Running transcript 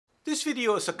This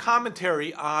video is a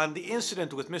commentary on the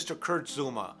incident with Mr. Kurt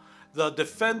Zouma, the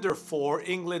defender for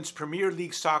England's Premier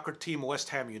League soccer team West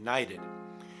Ham United.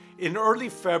 In early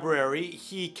February,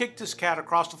 he kicked his cat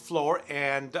across the floor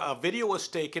and a video was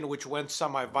taken which went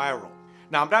semi-viral.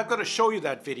 Now, I'm not going to show you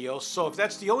that video, so if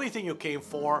that's the only thing you came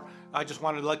for, I just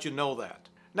wanted to let you know that.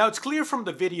 Now, it's clear from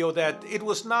the video that it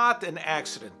was not an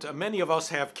accident. Many of us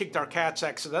have kicked our cats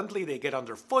accidentally. They get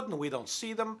underfoot and we don't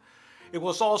see them. It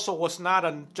was not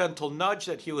a gentle nudge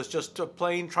that he was just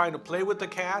trying to play with the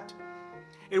cat.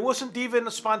 It wasn't even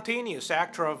a spontaneous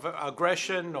act of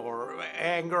aggression or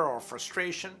anger or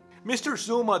frustration. Mr.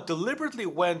 Zouma deliberately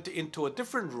went into a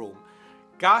different room,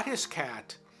 got his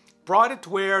cat, brought it to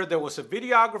where there was a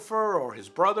videographer or his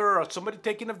brother or somebody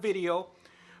taking a video,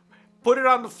 put it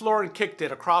on the floor and kicked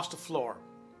it across the floor.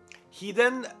 He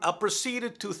then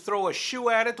proceeded to throw a shoe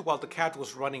at it while the cat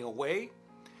was running away.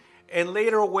 And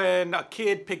later when a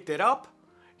kid picked it up,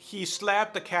 he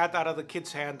slapped the cat out of the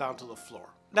kid's hand onto the floor.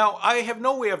 Now, I have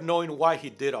no way of knowing why he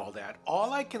did all that.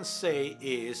 All I can say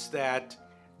is that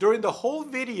during the whole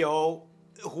video,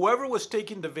 whoever was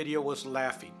taking the video was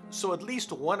laughing. So at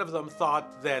least one of them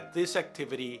thought that this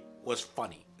activity was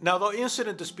funny. Now, the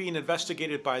incident is being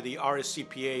investigated by the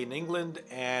RSCPA in England,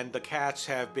 and the cats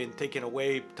have been taken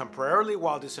away temporarily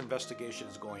while this investigation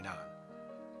is going on.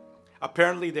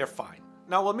 Apparently, they're fine.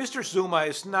 Now, while Mr. Zouma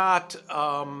is not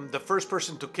the first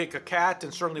person to kick a cat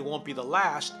and certainly won't be the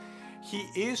last, he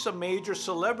is a major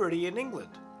celebrity in England.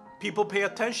 People pay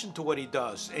attention to what he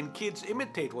does, and kids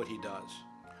imitate what he does.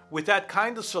 With that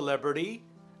kind of celebrity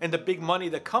and the big money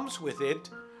that comes with it,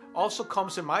 also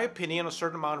comes, in my opinion, a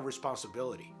certain amount of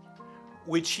responsibility,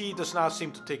 which he does not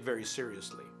seem to take very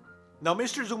seriously. Now,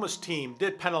 Mr. Zouma's team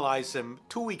did penalize him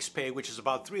 2 weeks' pay, which is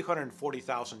about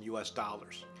 $340,000 US.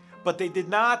 But they did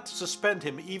not suspend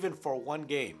him even for one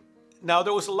game. Now,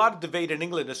 there was a lot of debate in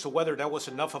England as to whether that was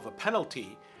enough of a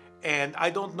penalty, and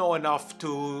I don't know enough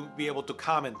to be able to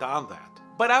comment on that.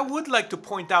 But I would like to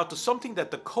point out to something that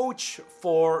the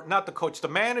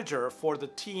manager for the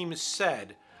team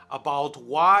said about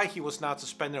why he was not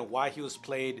suspended and why he was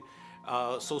played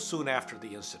so soon after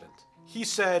the incident. He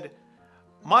said,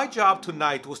 "My job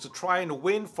tonight was to try and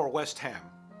win for West Ham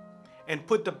and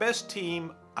put the best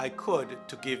team I could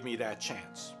to give me that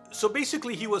chance." So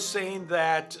basically he was saying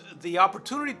that the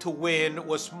opportunity to win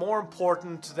was more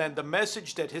important than the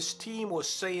message that his team was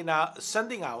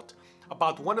sending out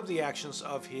about one of the actions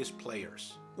of his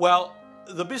players. Well,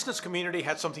 the business community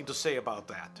had something to say about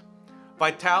that.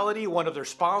 Vitality, one of their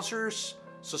sponsors,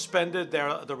 suspended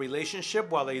the relationship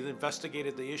while they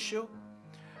investigated the issue.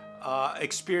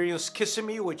 Experience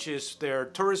Kissimmee, which is their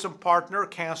tourism partner,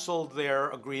 canceled their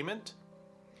agreement.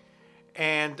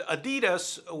 And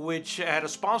Adidas, which had a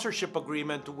sponsorship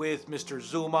agreement with Mr.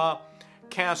 Zouma,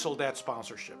 canceled that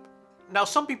sponsorship. Now,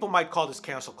 some people might call this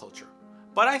cancel culture,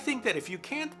 but I think that if you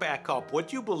can't back up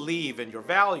what you believe and your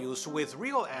values with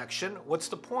real action, what's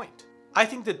the point? I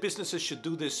think that businesses should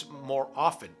do this more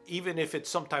often, even if it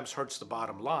sometimes hurts the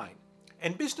bottom line.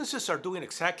 And businesses are doing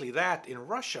exactly that in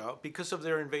Russia because of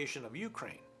their invasion of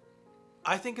Ukraine.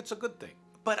 I think it's a good thing.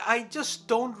 But I just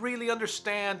don't really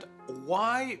understand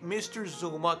why Mr.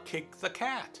 Zouma kicked the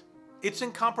cat. It's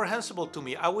incomprehensible to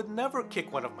me. I would never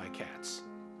kick one of my cats,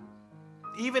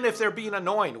 even if they're being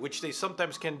annoying, which they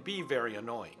sometimes can be very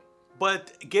annoying.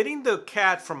 But getting the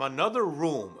cat from another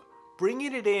room,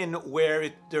 bringing it in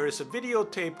where there is a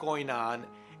videotape going on,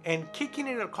 and kicking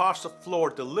it across the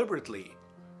floor deliberately,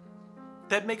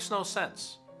 that makes no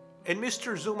sense. And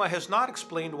Mr. Zouma has not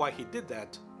explained why he did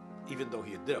that, even though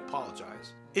he did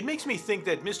apologize. It makes me think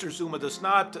that Mr. Zouma does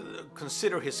not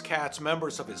consider his cats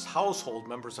members of his household,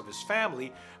 members of his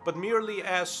family, but merely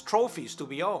as trophies to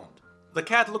be owned. The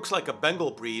cat looks like a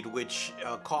Bengal breed, which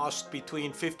cost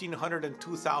between $1,500 and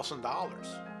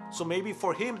 $2,000. So maybe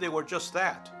for him they were just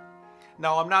that.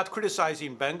 Now, I'm not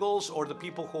criticizing Bengals or the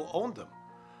people who own them.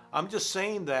 I'm just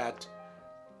saying that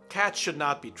cats should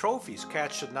not be trophies.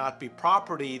 Cats should not be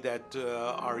property that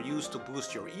are used to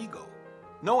boost your ego.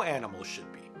 No animal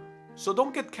should be. So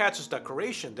don't get cats as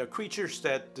decoration. They're creatures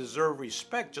that deserve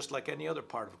respect just like any other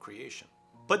part of creation.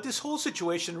 But this whole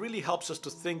situation really helps us to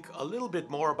think a little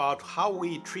bit more about how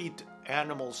we treat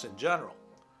animals in general.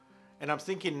 And I'm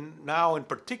thinking now in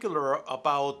particular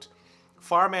about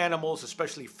farm animals,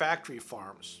 especially factory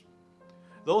farms.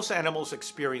 Those animals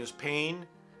experience pain,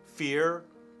 fear,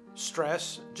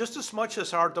 stress, just as much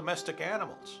as our domestic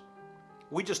animals.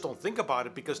 We just don't think about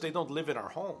it because they don't live in our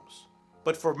homes.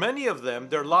 But for many of them,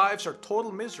 their lives are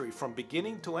total misery from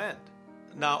beginning to end.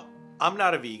 Now, I'm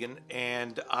not a vegan,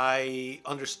 and I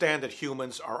understand that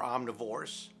humans are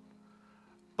omnivores.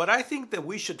 But I think that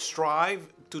we should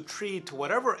strive to treat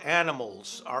whatever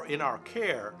animals are in our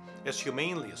care as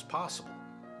humanely as possible.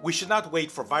 We should not wait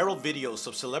for viral videos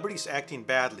of celebrities acting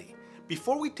badly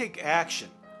before we take action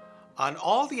on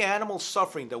all the animal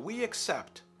suffering that we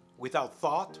accept without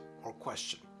thought or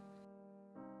question.